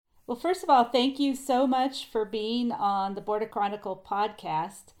Well, first of all, thank you so much for being on the Border Chronicle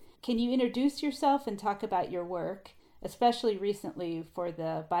podcast. Can you introduce yourself and talk about your work, especially recently for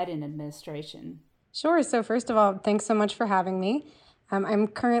the Biden administration? Sure. So, first of all, thanks so much for having me. I'm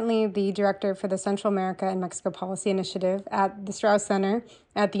currently the director for the Central America and Mexico Policy Initiative at the Strauss Center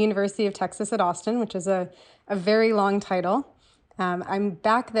at the University of Texas at Austin, which is a very long title. I'm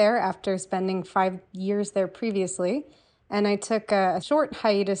back there after spending 5 years there previously, and I took a short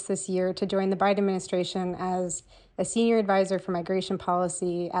hiatus this year to join the Biden administration as a senior advisor for migration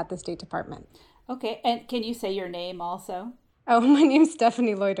policy at the State Department. Okay, and can you say your name also? Oh, my name's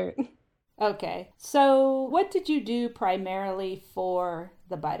Stephanie Leutert. Okay, so what did you do primarily for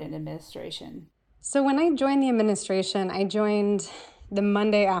the Biden administration? So when I joined the administration, I joined the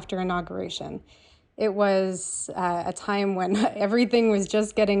Monday after inauguration. It was a time when everything was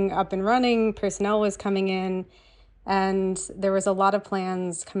just getting up and running, personnel was coming in, and there was a lot of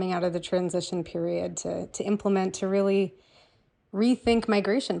plans coming out of the transition period to implement, to really rethink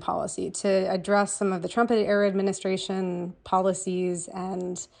migration policy, to address some of the Trump-era administration policies,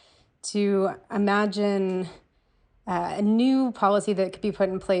 and to imagine a new policy that could be put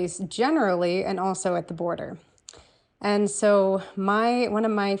in place generally and also at the border. And so one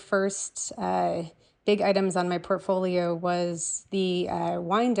of my first big items on my portfolio was the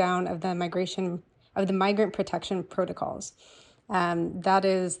wind down of the migrant protection protocols. That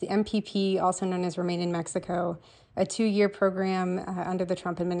is the MPP, also known as Remain in Mexico, a 2-year program under the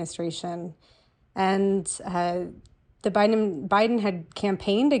Trump administration. And the Biden had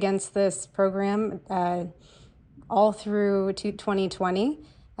campaigned against this program all through 2020.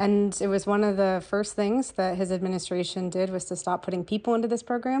 And it was one of the first things that his administration did was to stop putting people into this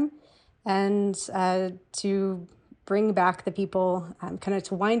program and to bring back the people, kind of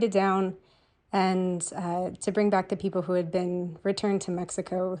to wind it down and to bring back the people who had been returned to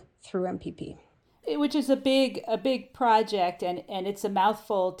Mexico through MPP. Which is a big project, and it's a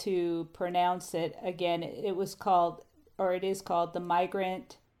mouthful to pronounce it. Again, it is called the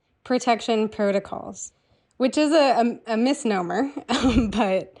Migrant Protection Protocols, which is a misnomer,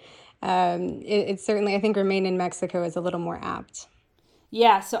 but it's certainly, I think, Remain in Mexico is a little more apt.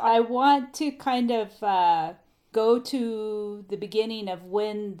 Yeah, so I want to kind of go to the beginning of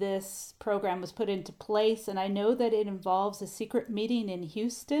when this program was put into place, and I know that it involves a secret meeting in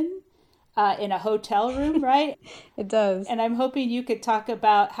Houston in a hotel room, right? It does. And I'm hoping you could talk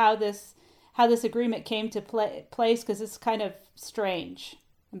about how this agreement came to place, because it's kind of strange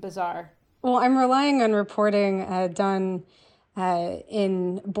and bizarre. Well, I'm relying on reporting done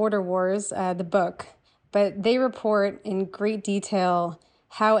in Border Wars, the book, but they report in great detail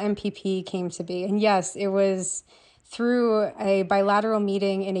how MPP came to be. And yes, it was through a bilateral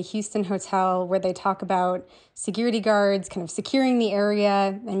meeting in a Houston hotel where they talk about security guards kind of securing the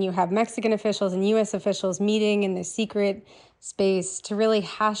area, and you have Mexican officials and U.S. officials meeting in this secret space to really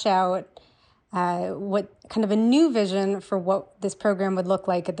hash out what kind of a new vision for what this program would look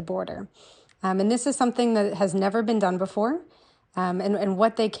like at the border. And this is something that has never been done before. And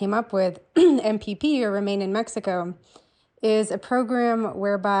what they came up with, MPP, or Remain in Mexico, is a program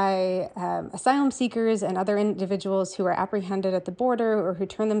whereby asylum seekers and other individuals who are apprehended at the border or who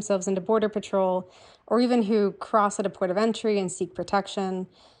turn themselves into Border Patrol, or even who cross at a port of entry and seek protection,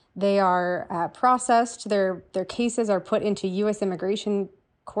 they are processed, their cases are put into U.S. immigration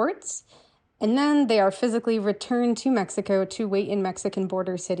courts, and then they are physically returned to Mexico to wait in Mexican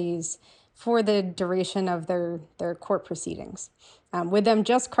border cities for the duration of their court proceedings, with them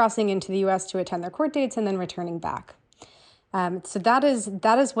just crossing into the U.S. to attend their court dates and then returning back. So that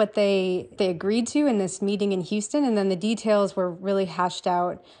is what they agreed to in this meeting in Houston, and then the details were really hashed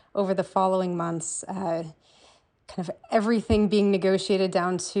out over the following months, kind of everything being negotiated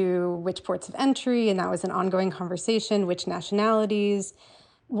down to which ports of entry, and that was an ongoing conversation, which nationalities.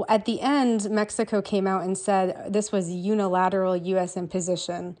 At the end, Mexico came out and said this was unilateral U.S.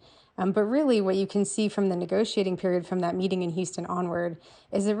 imposition. But really what you can see from the negotiating period from that meeting in Houston onward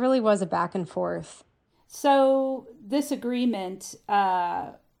is it really was a back and forth. So this agreement,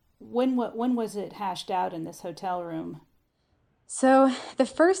 when was it hashed out in this hotel room? So the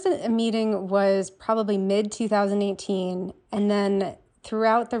first meeting was probably mid-2018, and then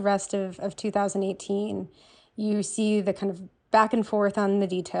throughout the rest of 2018, you see the kind of back and forth on the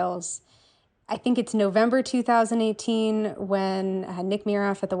details. I think it's November 2018 when Nick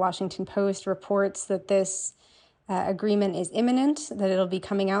Miroff at the Washington Post reports that this agreement is imminent, that it'll be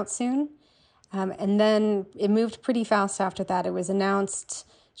coming out soon. And then it moved pretty fast after that. It was announced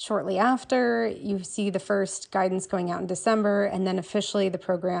shortly after. You see the first guidance going out in December, and then officially the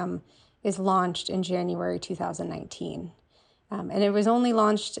program is launched in January 2019. And it was only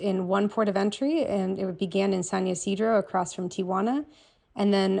launched in one port of entry, and it began in San Ysidro across from Tijuana,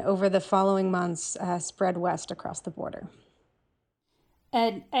 and then over the following months spread west across the border.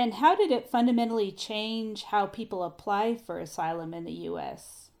 And how did it fundamentally change how people apply for asylum in the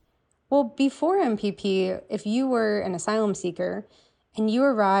US? Well, before MPP, if you were an asylum seeker and you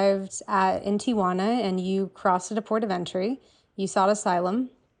arrived in Tijuana and you crossed at a port of entry, you sought asylum,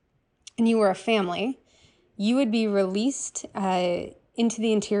 and you were a family, you would be released into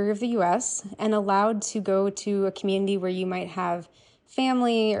the interior of the US and allowed to go to a community where you might have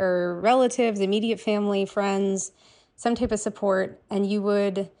family or relatives, immediate family, friends, some type of support, and you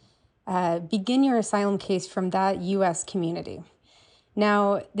would begin your asylum case from that US community.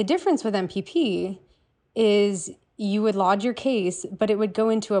 Now, the difference with MPP is you would lodge your case, but it would go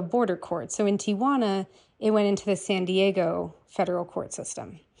into a border court. So in Tijuana, it went into the San Diego federal court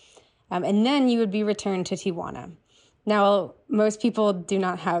system. And then you would be returned to Tijuana. Now, most people do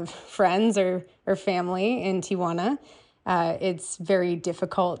not have friends or family in Tijuana. It's very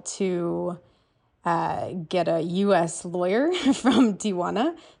difficult to get a U.S. lawyer from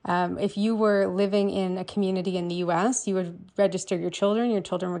Tijuana. If you were living in a community in the U.S., you would register your children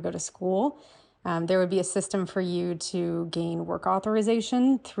would go to school. There would be a system for you to gain work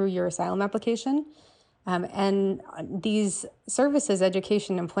authorization through your asylum application. And these services,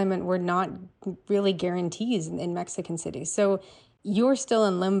 education, employment, were not really guarantees in Mexican cities. So you're still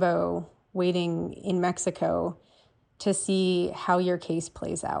in limbo waiting in Mexico to see how your case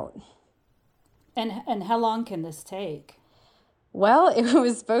plays out. And how long can this take? Well, it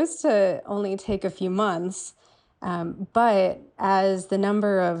was supposed to only take a few months, but as the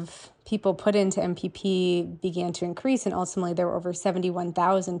number of people put into MPP began to increase, and ultimately there were over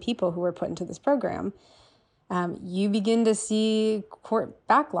 71,000 people who were put into this program, you begin to see court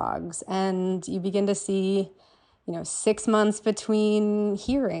backlogs, and you begin to see, 6 months between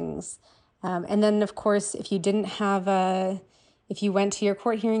hearings. And then, of course, if you went to your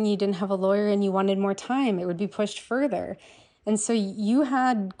court hearing, you didn't have a lawyer and you wanted more time, it would be pushed further. And so you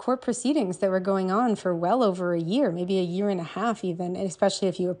had court proceedings that were going on for well over a year, maybe a year and a half even, especially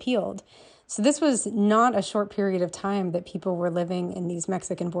if you appealed. So this was not a short period of time that people were living in these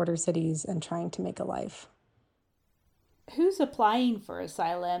Mexican border cities and trying to make a life. Who's applying for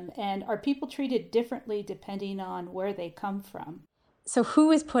asylum, and are people treated differently depending on where they come from? So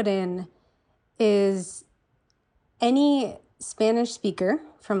who is put in is any Spanish speaker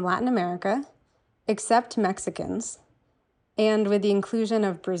from Latin America, except Mexicans, and with the inclusion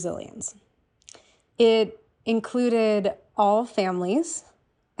of Brazilians. It included all families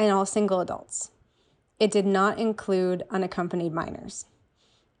and all single adults. It did not include unaccompanied minors.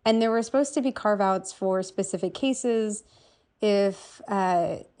 And there were supposed to be carve-outs for specific cases if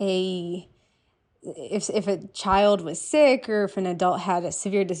a child was sick or if an adult had a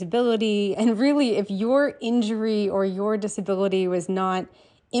severe disability. And really, if your injury or your disability was not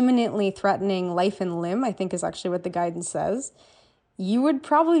imminently threatening life and limb, I think is actually what the guidance says, you would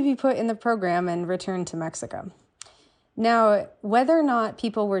probably be put in the program and returned to Mexico. Now, whether or not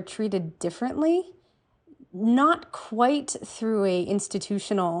people were treated differently, not quite through a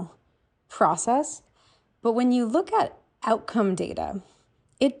institutional process, but when you look at outcome data,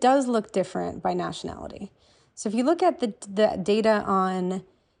 it does look different by nationality. So if you look at the data on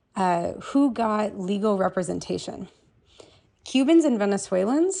who got legal representation, Cubans and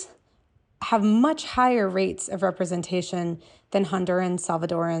Venezuelans have much higher rates of representation than Hondurans,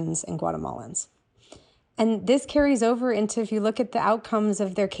 Salvadorans, and Guatemalans. And this carries over into, if you look at the outcomes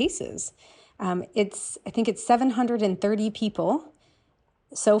of their cases, I think it's 730 people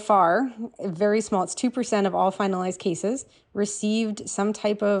so far, very small, it's 2% of all finalized cases, received some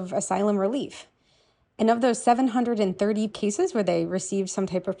type of asylum relief. And of those 730 cases where they received some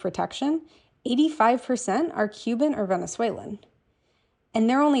type of protection, 85% are Cuban or Venezuelan. And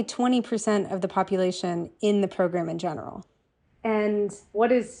they're only 20% of the population in the program in general. And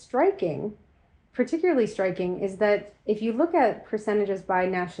what is striking, particularly striking, is that if you look at percentages by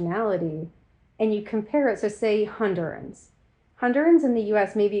nationality and you compare it, so say Hondurans in the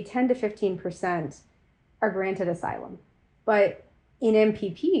US, maybe 10 to 15% are granted asylum. But in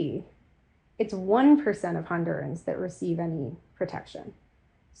MPP, it's 1% of Hondurans that receive any protection.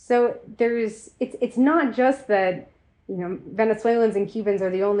 So it's not just that, Venezuelans and Cubans are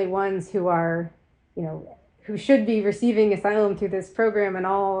the only ones who are, who should be receiving asylum through this program and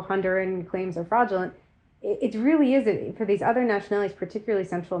all Honduran claims are fraudulent. It really is, for these other nationalities, particularly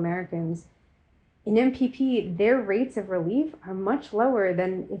Central Americans, in MPP, their rates of relief are much lower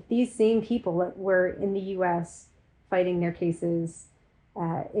than if these same people were in the US fighting their cases,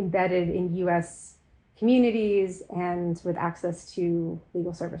 embedded in US communities and with access to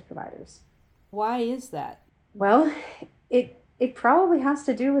legal service providers. Why is that? Well, it probably has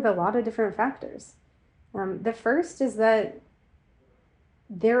to do with a lot of different factors. The first is that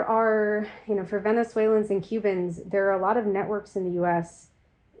there are, for Venezuelans and Cubans, there are a lot of networks in the US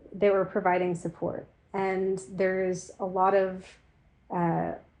that were providing support. And there's a lot of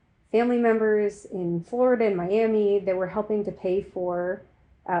family members in Florida and Miami that were helping to pay for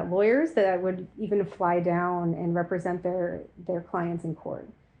lawyers that would even fly down and represent their clients in court.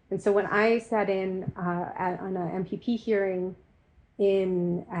 And so when I sat in on an MPP hearing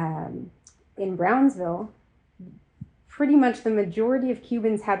in Brownsville, pretty much the majority of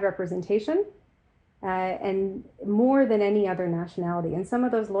Cubans had representation, and more than any other nationality. And some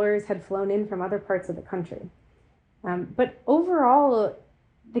of those lawyers had flown in from other parts of the country. But overall,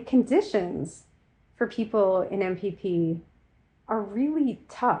 the conditions for people in MPP are really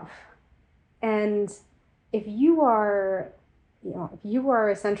tough. And if you are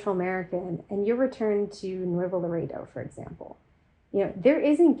a Central American and you're returned to Nuevo Laredo, for example, there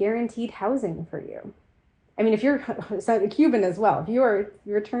isn't guaranteed housing for you. I mean, if you're a Cuban as well, if you're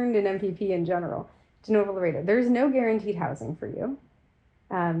returned in MPP in general to Nuevo Laredo, there's no guaranteed housing for you.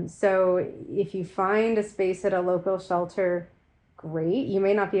 So if you find a space at a local shelter, great. You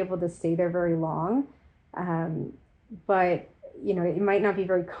may not be able to stay there very long, but it might not be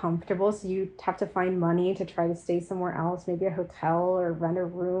very comfortable. So you have to find money to try to stay somewhere else, maybe a hotel or rent a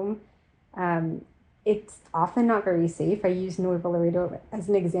room. It's often not very safe. I use Nuevo Laredo as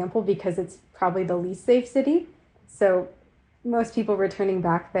an example because it's probably the least safe city. So most people returning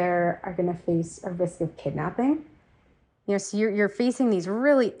back there are going to face a risk of kidnapping. So you're facing these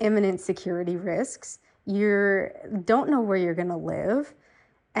really imminent security risks. You don't know where you're going to live.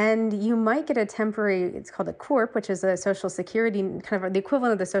 And you might get a temporary, it's called a CORP, which is a social security, kind of the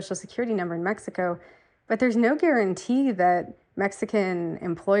equivalent of the social security number in Mexico. But there's no guarantee that Mexican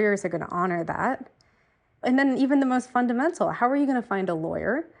employers are going to honor that. And then even the most fundamental, how are you going to find a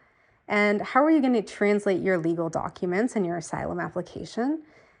lawyer? And how are you going to translate your legal documents and your asylum application?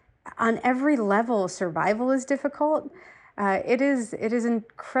 On every level, survival is difficult. It is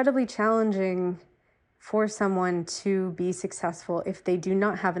incredibly challenging for someone to be successful if they do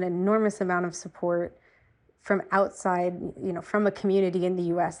not have an enormous amount of support from outside, from a community in the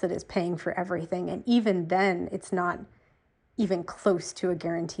US that is paying for everything. And even then, it's not even close to a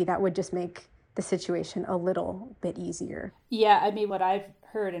guarantee. That would just make the situation a little bit easier. Yeah, I mean, what I've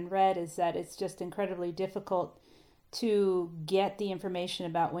heard and read is that it's just incredibly difficult to get the information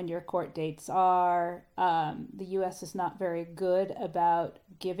about when your court dates are. The U.S. is not very good about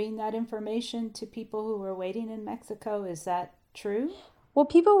giving that information to people who are waiting in Mexico. Is that true? Well,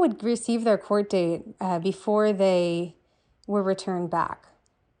 people would receive their court date before they were returned back.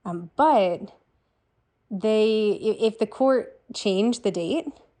 But if the court changed the date,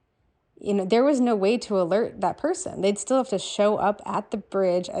 there was no way to alert that person. They'd still have to show up at the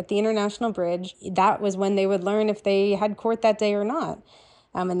bridge, at the international bridge. That was when they would learn if they had court that day or not.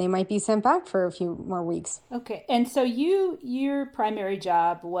 And they might be sent back for a few more weeks. Okay. And so your primary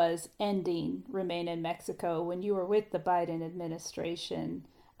job was ending Remain in Mexico when you were with the Biden administration.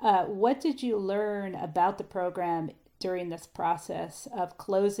 What did you learn about the program during this process of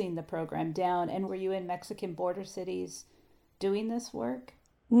closing the program down? And were you in Mexican border cities doing this work?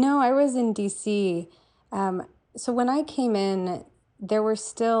 No, I was in D.C. So when I came in, there were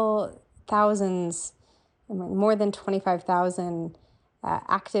still thousands, more than 25,000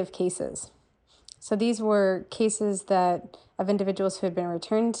 active cases. So these were cases of individuals who had been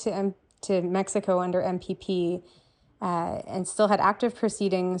returned to Mexico under MPP and still had active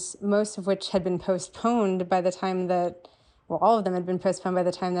proceedings, most of which had been postponed by the time all of them had been postponed by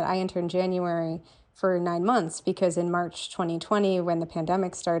the time that I entered in January for 9 months, because in March 2020, when the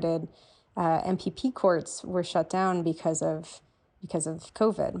pandemic started, MPP courts were shut down because of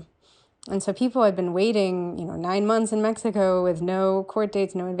COVID. And so people had been waiting, 9 months in Mexico with no court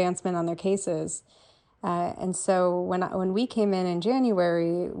dates, no advancement on their cases. And so when we came in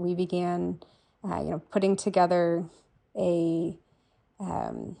January, we began, putting together a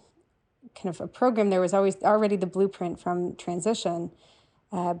kind of a program. There was already the blueprint from transition,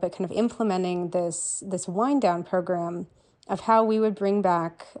 but kind of implementing this wind down program of how we would bring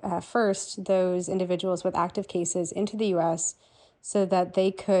back first those individuals with active cases into the U.S. so that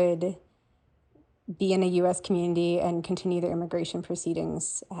they could be in a U.S. community and continue their immigration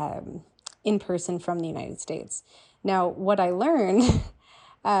proceedings in person from the United States. Now, what I learned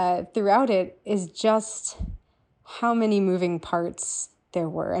throughout it is just how many moving parts there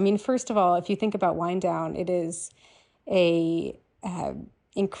were. I mean, first of all, if you think about wind down, it is a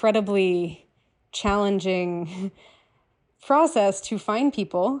incredibly challenging process to find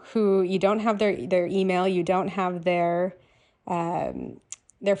people who you don't have their email, you don't have their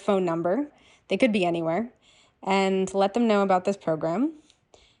phone number. They could be anywhere, and let them know about this program.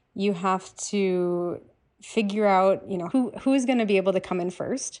 You have to figure out, who's going to be able to come in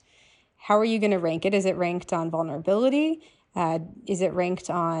first. How are you going to rank it? Is it ranked on vulnerability? Is it ranked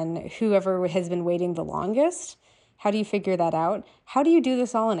on whoever has been waiting the longest? How do you figure that out? How do you do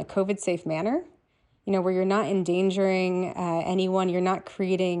this all in a COVID-safe manner? Where you're not endangering anyone, you're not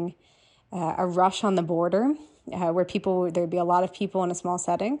creating a rush on the border where there'd be a lot of people in a small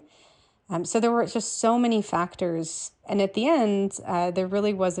setting. So there were just so many factors. And at the end, there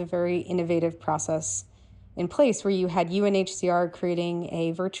really was a very innovative process in place where you had UNHCR creating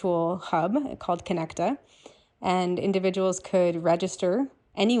a virtual hub called Connecta, and individuals could register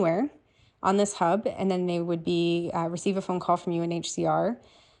anywhere on this hub, and then they would receive a phone call from UNHCR.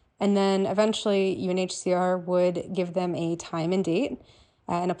 And then eventually UNHCR would give them a time and date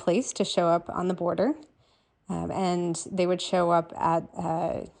and a place to show up on the border. And they would show up at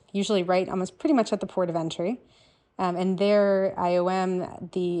usually right almost pretty much at the port of entry. And their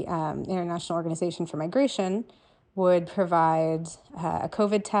IOM, the International Organization for Migration, would provide a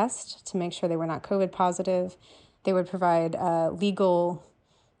COVID test to make sure they were not COVID positive. They would provide a legal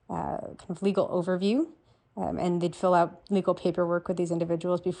overview, and they'd fill out legal paperwork with these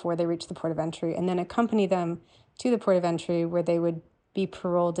individuals before they reach the port of entry, and then accompany them to the port of entry where they would be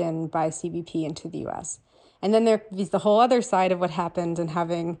paroled in by CBP into the U.S. And then there's the whole other side of what happened and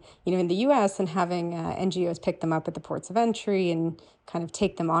having, in the U.S. and having NGOs pick them up at the ports of entry and kind of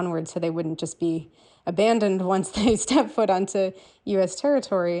take them onward so they wouldn't just be abandoned once they step foot onto U.S.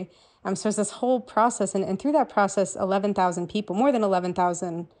 territory. So it's this whole process. And through that process, 11,000 people, more than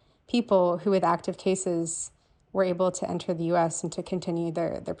 11,000 people who with active cases were able to enter the U.S. and to continue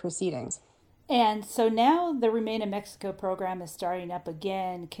their proceedings. And so now the Remain in Mexico program is starting up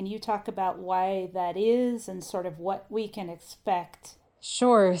again. Can you talk about why that is and sort of what we can expect?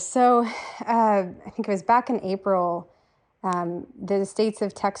 Sure. So I think it was back in April, the states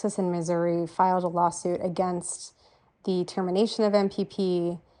of Texas and Missouri filed a lawsuit against the termination of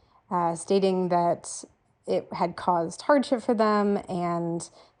MPP, stating that it had caused hardship for them and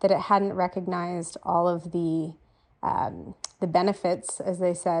that it hadn't recognized all of the benefits, as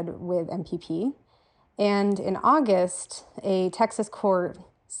they said, with MPP. And in August, a Texas court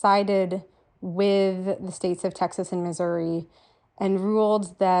sided with the states of Texas and Missouri and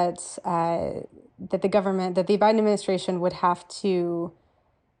ruled that the Biden administration would have to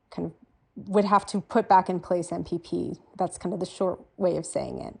put back in place MPP. That's kind of the short way of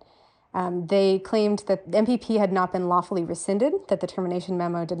saying it. They claimed that MPP had not been lawfully rescinded, that the termination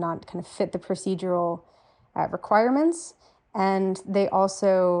memo did not kind of fit the procedural requirements. And they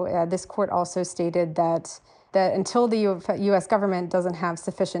also, this court also stated that until the U.S. government doesn't have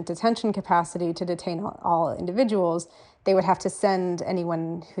sufficient detention capacity to detain all individuals, they would have to send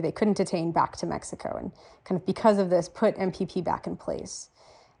anyone who they couldn't detain back to Mexico. And kind of because of this, put MPP back in place.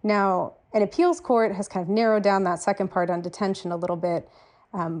 Now, an appeals court has kind of narrowed down that second part on detention a little bit,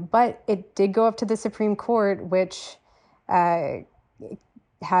 but it did go up to the Supreme Court, which has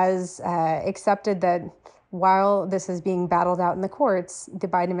accepted that while this is being battled out in the courts, the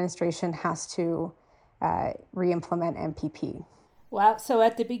Biden administration has to re-implement MPP. Wow. So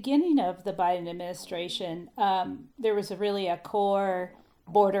at the beginning of the Biden administration, there was really a core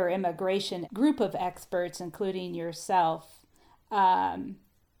border immigration group of experts, including yourself,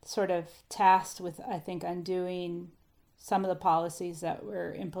 sort of tasked with, I think, undoing some of the policies that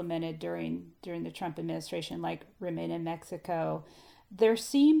were implemented during the Trump administration, like Remain in Mexico. There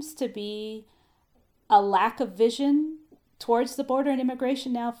seems to be a lack of vision towards the border and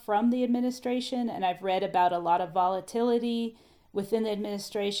immigration now from the administration, and I've read about a lot of volatility within the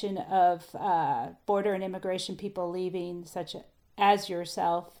administration of border and immigration people leaving, such as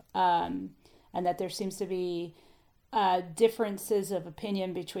yourself, and that there seems to be differences of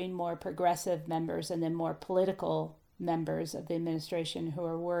opinion between more progressive members and then more political members of the administration who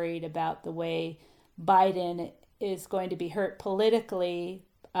are worried about the way Biden is going to be hurt politically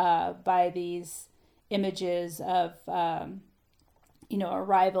by these images of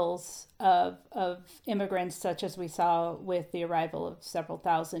arrivals of immigrants, such as we saw with the arrival of several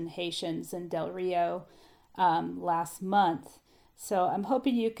thousand Haitians in Del Rio last month. So I'm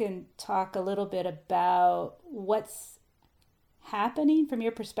hoping you can talk a little bit about what's happening from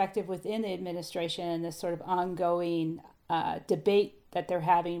your perspective within the administration and this sort of ongoing debate that they're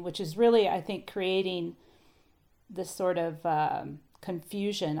having, which is really, I think, creating this sort of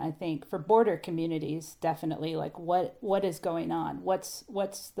confusion, I think, for border communities, definitely. Like what is going on? What's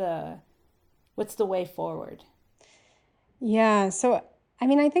the What's the way forward? Yeah, so I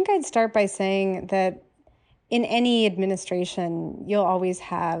mean, I think I'd start by saying that in any administration, you'll always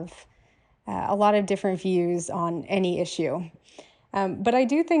have a lot of different views on any issue. But I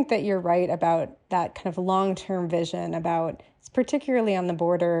do think that you're right about that kind of long-term vision about, particularly on the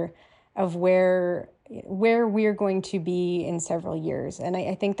border, of where we're going to be in several years. And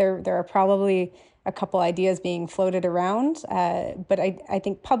I think there are probably a couple ideas being floated around, but I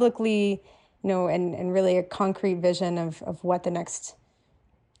think publicly, and really a concrete vision of what the next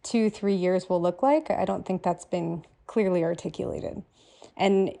 2-3 years will look like, I don't think that's been clearly articulated.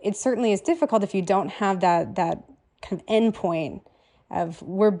 And it certainly is difficult if you don't have that kind of endpoint of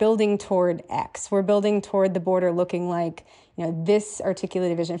we're building toward X. We're building toward the border looking like, this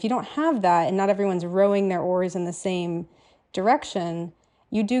articulated vision. If you don't have that and not everyone's rowing their oars in the same direction,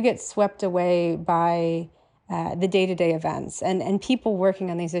 you do get swept away by the day-to-day events and people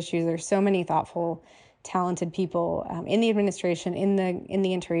working on these issues. There's so many thoughtful, talented people in the administration, in the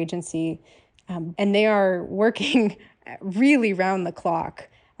interagency, and they are working really round the clock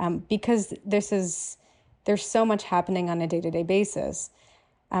because there's so much happening on a day-to-day basis.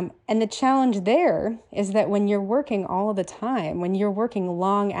 And the challenge there is that when you're working all the time, when you're working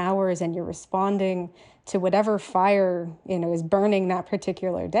long hours and you're responding to whatever fire, is burning that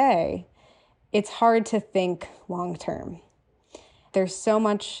particular day, it's hard to think long term. There's so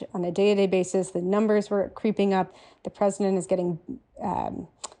much on a day-to-day basis. The numbers were creeping up. The president is getting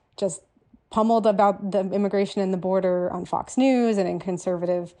just pummeled about the immigration and the border on Fox News and in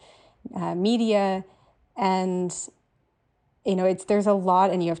conservative media. And, there's a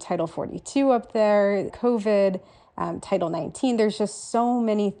lot, and you have Title 42 up there, COVID, Title 19. There's just so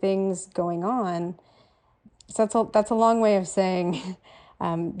many things going on. So that's a long way of saying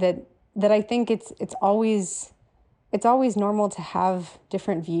that I think it's always normal to have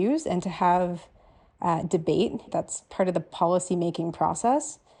different views and to have debate. That's part of the policy-making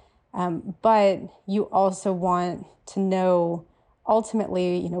process. But you also want to know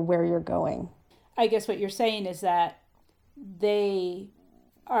ultimately, where you're going. I guess what you're saying is that they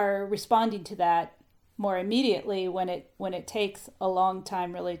are responding to that more immediately when it takes a long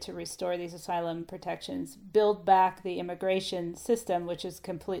time really to restore these asylum protections, build back the immigration system, which is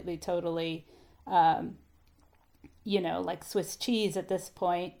completely, totally, like Swiss cheese at this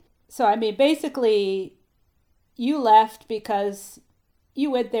point. So, I mean, basically, you left because you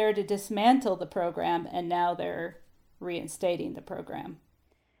went there to dismantle the program, and now they're reinstating the program.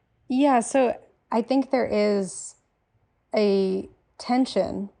 Yeah, so I think there is a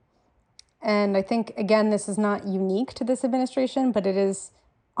tension, and I think, again, this is not unique to this administration, but it is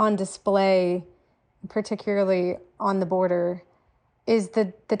on display, particularly on the border, is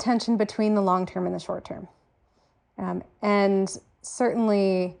the tension between the long term and the short term. And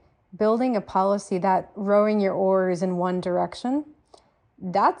certainly building a policy that rowing your oars in one direction,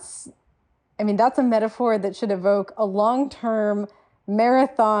 that's a metaphor that should evoke a long-term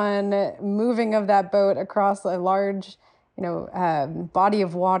marathon moving of that boat across a large, body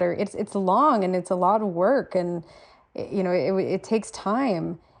of water. It's long and it's a lot of work, and it takes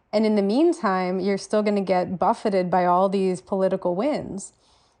time. And in the meantime, you're still going to get buffeted by all these political winds.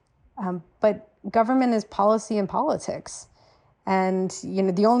 But government is policy and politics. And,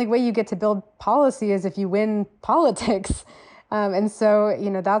 the only way you get to build policy is if you win politics. And so,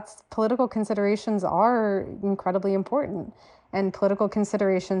 that's political considerations are incredibly important. And political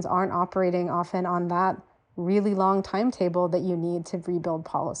considerations aren't operating often on that really long timetable that you need to rebuild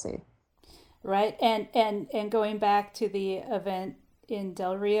policy. Right. And going back to the event in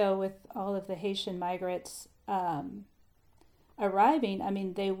Del Rio with all of the Haitian migrants arriving, I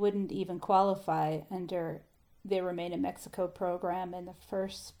mean, they wouldn't even qualify under the Remain in Mexico program in the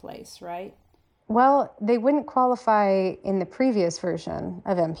first place, right? Well, they wouldn't qualify in the previous version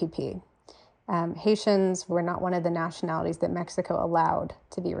of MPP. Haitians were not one of the nationalities that Mexico allowed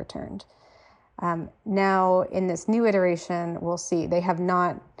to be returned. Now, in this new iteration, we'll see. They have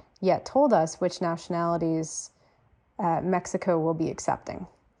not yet told us which nationalities Mexico will be accepting.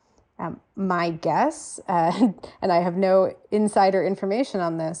 My guess, and I have no insider information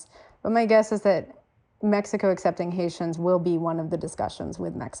on this, but my guess is that Mexico accepting Haitians will be one of the discussions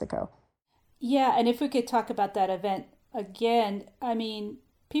with Mexico. Yeah, and if we could talk about that event again, I mean,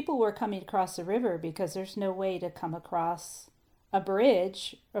 people were coming across the river because there's no way to come across a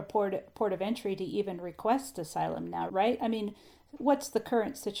bridge or port of entry to even request asylum now, right? I mean, what's the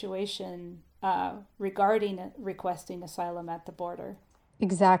current situation regarding requesting asylum at the border?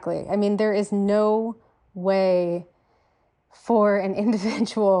 Exactly. I mean, there is no way for an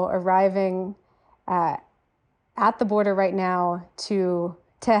individual arriving at the border right now to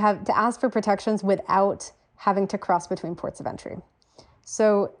to ask for protections without having to cross between ports of entry.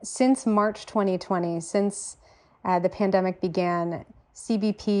 So since March 2020, since the pandemic began,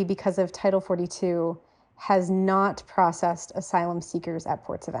 CBP, because of Title 42, has not processed asylum seekers at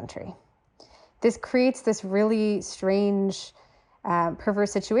ports of entry. This creates this really strange,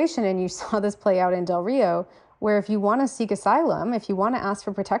 perverse situation, and you saw this play out in Del Rio, where if you want to seek asylum, if you want to ask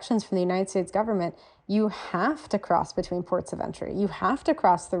for protections from the United States government, you have to cross between ports of entry. You have to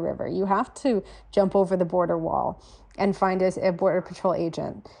cross the river. You have to jump over the border wall and find a Border Patrol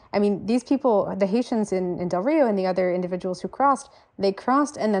agent. I mean, these people, the Haitians in Del Rio and the other individuals who crossed, they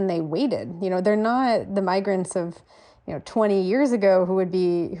crossed and then they waited. They're not the migrants of 20 years ago who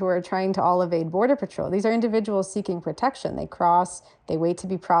are trying to all evade Border Patrol. These are individuals seeking protection. They cross, they wait to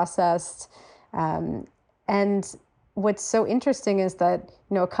be processed. And what's so interesting is that,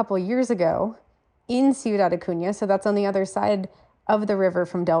 a couple of years ago in Ciudad Acuña, so that's on the other side of the river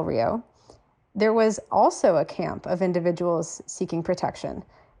from Del Rio, there was also a camp of individuals seeking protection,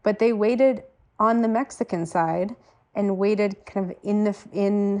 but they waited on the Mexican side and waited kind of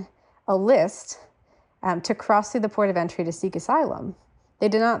in a list to cross through the port of entry to seek asylum. They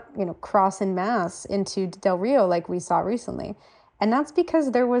did not, cross en masse into Del Rio like we saw recently. And that's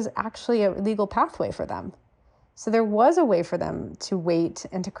because there was actually a legal pathway for them. So there was a way for them to wait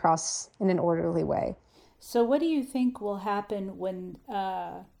and to cross in an orderly way. So what do you think will happen when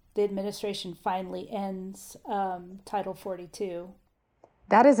the administration finally ends Title 42?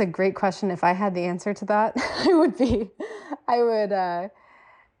 That is a great question. If I had the answer to that, I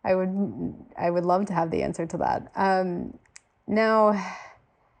would love to have the answer to that. Now,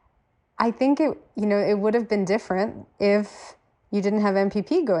 I think it would have been different if you didn't have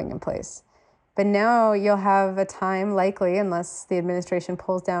MPP going in place. But now you'll have a time, likely, unless the administration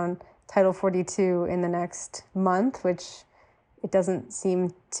pulls down Title 42 in the next month, which it doesn't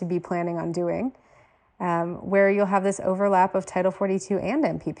seem to be planning on doing, where you'll have this overlap of Title 42 and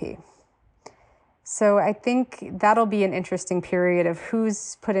MPP. So I think that'll be an interesting period of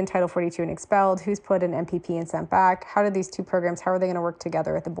who's put in Title 42 and expelled, who's put in MPP and sent back. How do these two programs, how are they going to work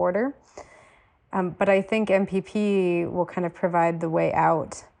together at the border? But I think MPP will kind of provide the way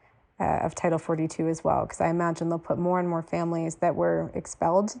out of Title 42 as well, because I imagine they'll put more and more families that were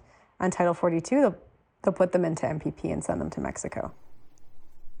expelled on Title 42, they'll put them into MPP and send them to Mexico.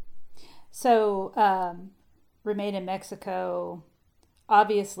 So Remain in Mexico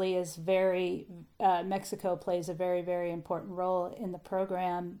obviously is Mexico plays a very, very important role in the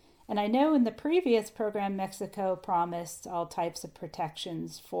program. And I know in the previous program, Mexico promised all types of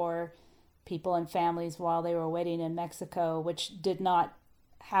protections for people and families while they were waiting in Mexico, which did not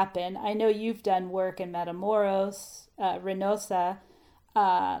happen. I know you've done work in Matamoros, Reynosa.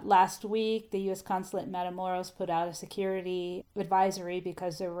 Last week, the U.S. consulate in Matamoros put out a security advisory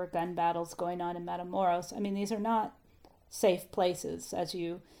because there were gun battles going on in Matamoros. I mean, these are not safe places, as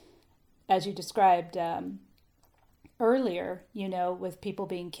you described earlier, with people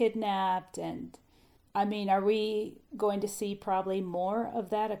being kidnapped. And I mean, are we going to see probably more of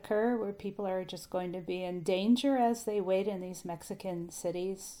that occur, where people are just going to be in danger as they wait in these Mexican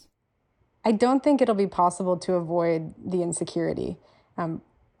cities? I don't think it'll be possible to avoid the insecurity,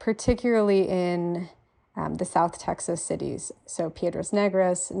 particularly in the South Texas cities. So Piedras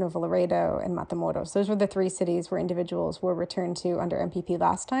Negras, Nuevo Laredo, and Matamoros. Those were the three cities where individuals were returned to under MPP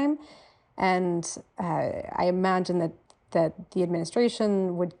last time. And I imagine that the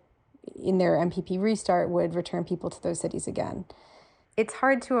administration would, in their MPP restart, would return people to those cities again. It's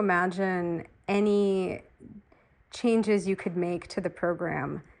hard to imagine any changes you could make to the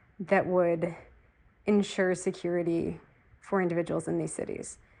program that would ensure security for individuals in these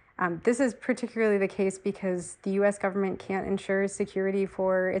cities. This is particularly the case because the U.S. government can't ensure security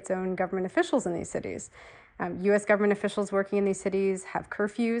for its own government officials in these cities. U.S. government officials working in these cities have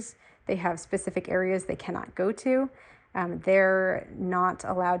curfews. They have specific areas they cannot go to. They're not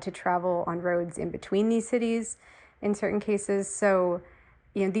allowed to travel on roads in between these cities in certain cases. So,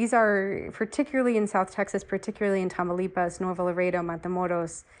 these are, particularly in South Texas, particularly in Tamaulipas, Nuevo Laredo,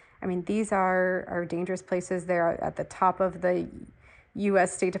 Matamoros, I mean, these are dangerous places. They're at the top of the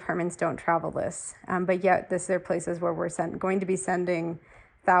U.S. State Department's don't travel lists. But yet, these are places where we're going to be sending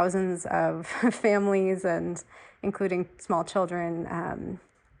thousands of families, and including small children,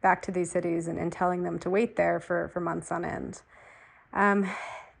 back to these cities and telling them to wait there for months on end.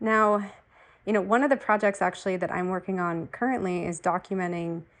 Now, one of the projects actually that I'm working on currently is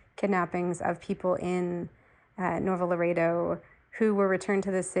documenting kidnappings of people in Nuevo Laredo who were returned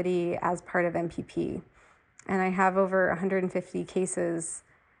to the city as part of MPP. And I have over 150 cases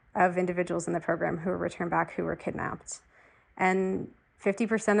of individuals in the program who were returned back who were kidnapped. And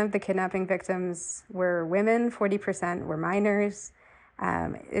 50% of the kidnapping victims were women, 40% were minors.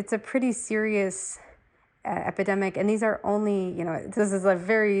 It's a pretty serious epidemic, and these are only, this is a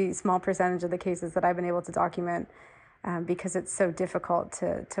very small percentage of the cases that I've been able to document because it's so difficult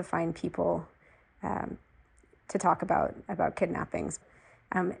to find people to talk about kidnappings.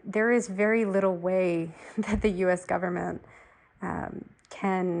 There is very little way that the U.S. government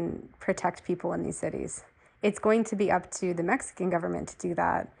can protect people in these cities. It's going to be up to the Mexican government to do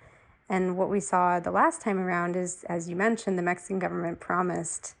that. And what we saw the last time around is, as you mentioned, the Mexican government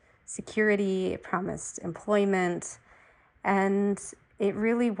promised security, it promised employment, and it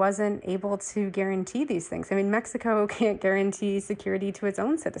really wasn't able to guarantee these things. I mean, Mexico can't guarantee security to its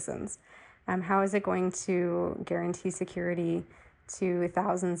own citizens. How is it going to guarantee security to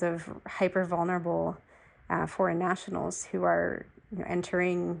thousands of hyper-vulnerable foreign nationals who are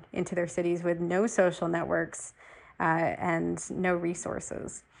entering into their cities with no social networks and no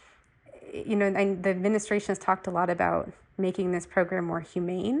resources? And the administration has talked a lot about making this program more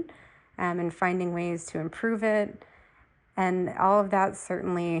humane and finding ways to improve it. And all of that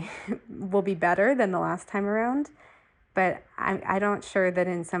certainly will be better than the last time around. But I'm not sure that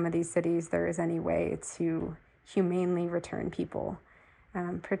in some of these cities there is any way to humanely return people,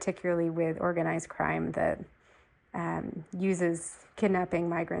 particularly with organized crime that uses kidnapping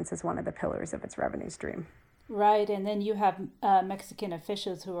migrants as one of the pillars of its revenue stream. Right, and then you have Mexican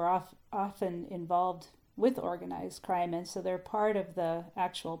officials who are often involved with organized crime, and so they're part of the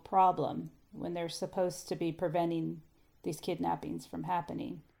actual problem when they're supposed to be preventing these kidnappings from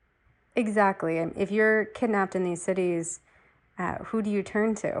happening. Exactly. If you're kidnapped in these cities, who do you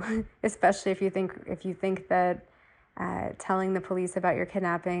turn to? Especially if you think that telling the police about your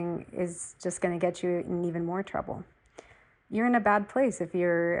kidnapping is just going to get you in even more trouble. You're in a bad place if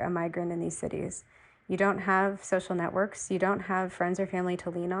you're a migrant in these cities. You don't have social networks. You don't have friends or family to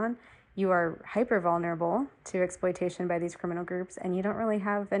lean on. You are hyper vulnerable to exploitation by these criminal groups, and you don't really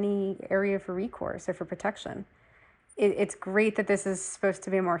have any area for recourse or for protection. It's great that this is supposed to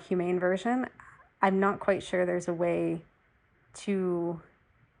be a more humane version. I'm not quite sure there's a way to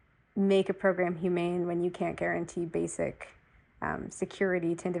make a program humane when you can't guarantee basic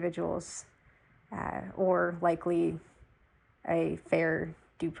security to individuals or likely a fair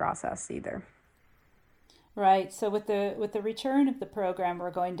due process either. Right. So with the return of the program, we're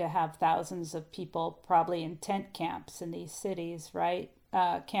going to have thousands of people probably in tent camps in these cities, right?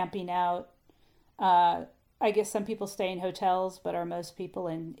 Camping out. I guess some people stay in hotels, but are most people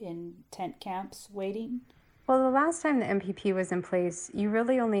in tent camps waiting? Well, the last time the MPP was in place, you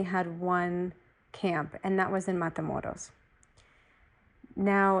really only had one camp, and that was in Matamoros.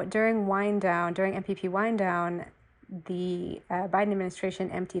 Now, during MPP wind down, the Biden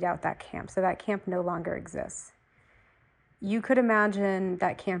administration emptied out that camp, so that camp no longer exists. You could imagine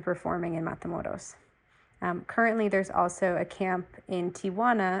that camp reforming in Matamoros. Currently, there's also a camp in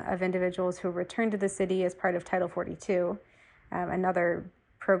Tijuana of individuals who return to the city as part of Title 42, another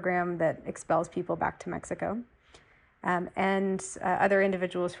program that expels people back to Mexico, and other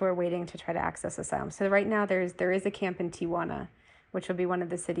individuals who are waiting to try to access asylum. So right now, there is a camp in Tijuana, which will be one of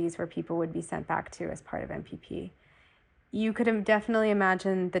the cities where people would be sent back to as part of MPP. You could definitely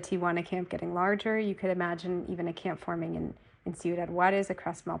imagine the Tijuana camp getting larger. You could imagine even a camp forming in Ciudad Juarez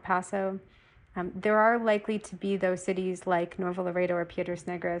across from El Paso. There are likely to be those cities like Nuevo Laredo or Piedras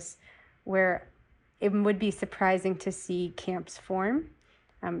Negras where it would be surprising to see camps form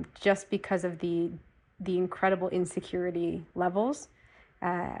just because of the incredible insecurity levels.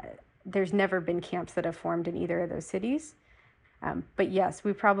 There's never been camps that have formed in either of those cities. But yes,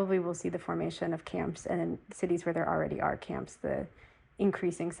 we probably will see the formation of camps, and in cities where there already are camps, the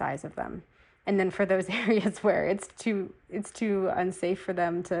increasing size of them. And then for those areas where it's too unsafe for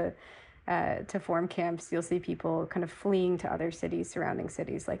them to form camps, you'll see people kind of fleeing to other cities, surrounding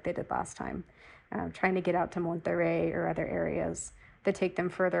cities, like they did last time, trying to get out to Monterrey or other areas that take them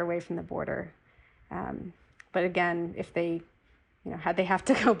further away from the border. But again, if they have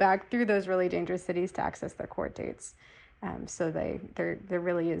to go back through those really dangerous cities to access their court dates. So there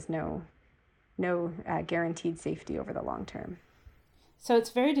really is no guaranteed safety over the long term. So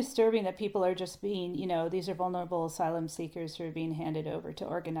it's very disturbing that people are just being, these are vulnerable asylum seekers who are being handed over to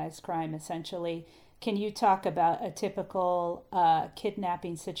organized crime, essentially. Can you talk about a typical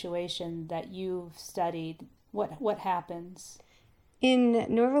kidnapping situation that you've studied? What happens? In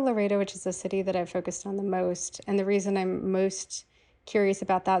Nuevo Laredo, which is the city that I've focused on the most, and the reason I'm most curious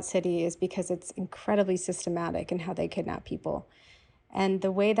about that city is because it's incredibly systematic in how they kidnap people. And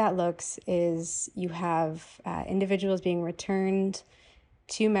the way that looks is you have individuals being returned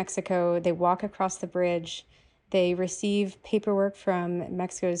to Mexico. They walk across the bridge. They receive paperwork from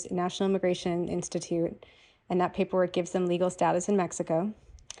Mexico's National Immigration Institute, and that paperwork gives them legal status in Mexico.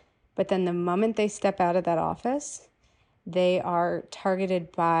 But then the moment they step out of that office, they are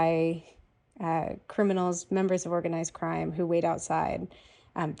targeted by criminals, members of organized crime who wait outside.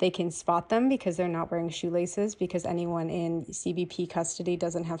 They can spot them because they're not wearing shoelaces, because anyone in CBP custody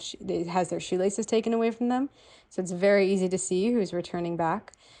doesn't have has their shoelaces taken away from them. So it's very easy to see who's returning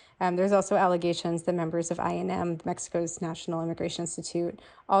back. There's also allegations that members of INM, Mexico's National Immigration Institute,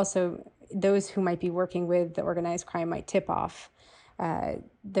 also those who might be working with the organized crime might tip off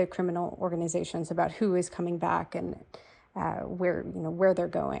the criminal organizations about who is coming back and where they're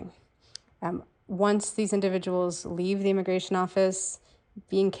going. Once these individuals leave the immigration office,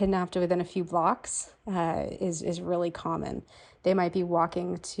 being kidnapped within a few blocks is really common. They might be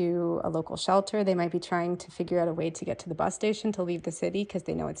walking to a local shelter. They might be trying to figure out a way to get to the bus station to leave the city because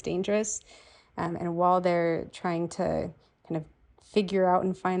they know it's dangerous. And while they're trying to kind of figure out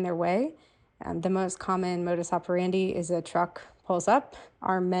and find their way, the most common modus operandi is a truck pulls up,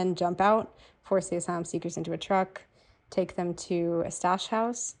 armed men jump out, force the asylum seekers into a truck, take them to a stash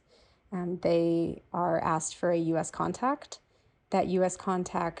house. They are asked for a U.S. contact. That U.S.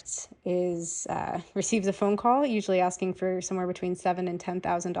 contact receives a phone call, usually asking for somewhere between $7,000 and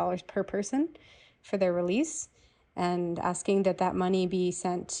 $10,000 per person for their release, and asking that money be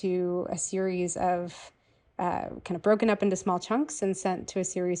sent to a series of kind of broken up into small chunks and sent to a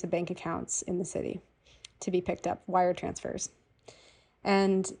series of bank accounts in the city to be picked up, wire transfers.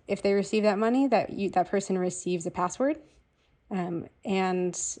 And if they receive that money, that person receives a password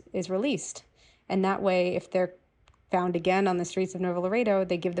and is released. And that way, if they're found again on the streets of Nuevo Laredo,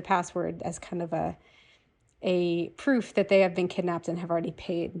 they give the password as kind of a proof that they have been kidnapped and have already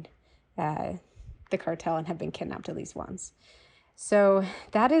paid the cartel and have been kidnapped at least once. So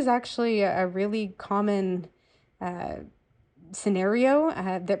that is actually a really common scenario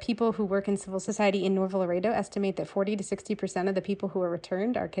that people who work in civil society in Nuevo Laredo estimate that 40 to 60% of the people who are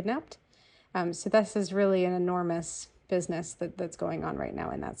returned are kidnapped. So this is really an enormous business that's going on right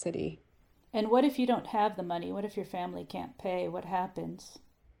now in that city. And what if you don't have the money? What if your family can't pay? What happens?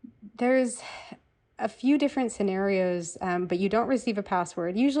 There's a few different scenarios, but you don't receive a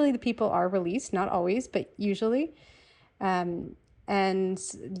password. Usually the people are released, not always, but usually. And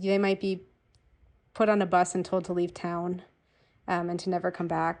they might be put on a bus and told to leave town and to never come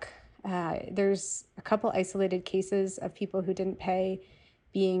back. There's a couple isolated cases of people who didn't pay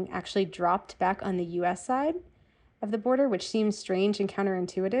being actually dropped back on the U.S. side of the border, which seems strange and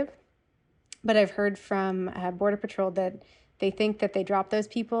counterintuitive. But I've heard from Border Patrol that they think that they drop those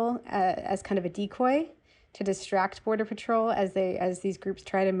people as kind of a decoy to distract Border Patrol as these groups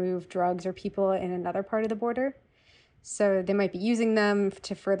try to move drugs or people in another part of the border. So they might be using them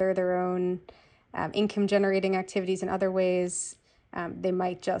to further their own income-generating activities in other ways. They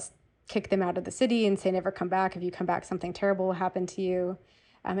might just kick them out of the city and say, never come back. If you come back, something terrible will happen to you.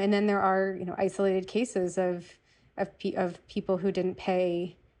 And then there are isolated cases of people who didn't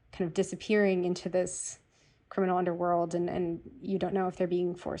pay, kind of disappearing into this criminal underworld, and you don't know if they're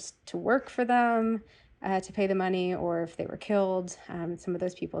being forced to work for them to pay the money or if they were killed. Some of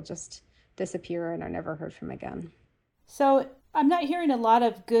those people just disappear and are never heard from again. So I'm not hearing a lot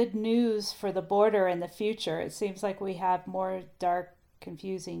of good news for the border in the future. It seems like we have more dark,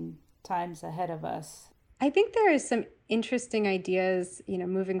 confusing times ahead of us. I think there are some interesting ideas,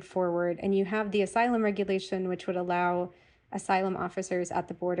 moving forward, and you have the asylum regulation, which would allow asylum officers at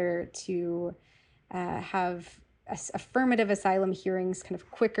the border to have affirmative asylum hearings, kind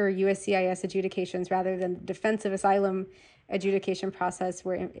of quicker USCIS adjudications rather than the defensive asylum adjudication process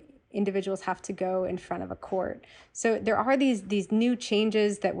where individuals have to go in front of a court. So there are these new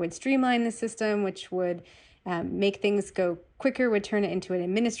changes that would streamline the system, which would make things go quicker, would turn it into an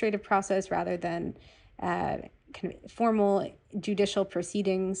administrative process rather than kind of formal judicial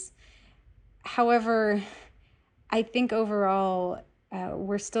proceedings. However, I think overall,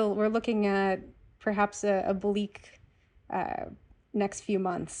 we're looking at perhaps a bleak next few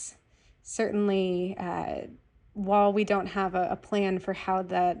months. Certainly, while we don't have a plan for how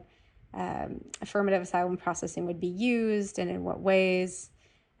that affirmative asylum processing would be used and in what ways,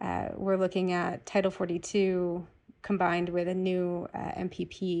 we're looking at Title 42 combined with a new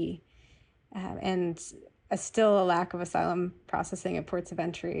MPP and still a lack of asylum processing at ports of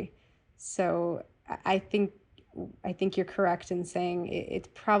entry. So I think you're correct in saying it's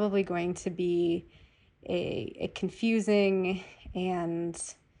probably going to be a confusing and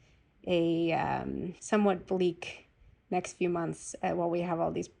a somewhat bleak next few months while we have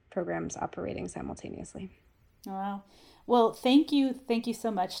all these programs operating simultaneously. Wow. Well, thank you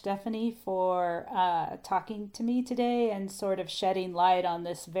so much, Stephanie, for talking to me today and sort of shedding light on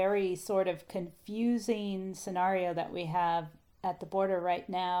this very sort of confusing scenario that we have at the border right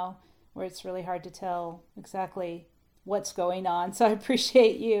now, where it's really hard to tell exactly what's going on. So I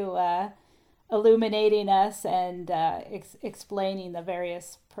appreciate you illuminating us and explaining the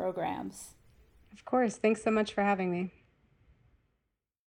various programs. Of course. Thanks so much for having me.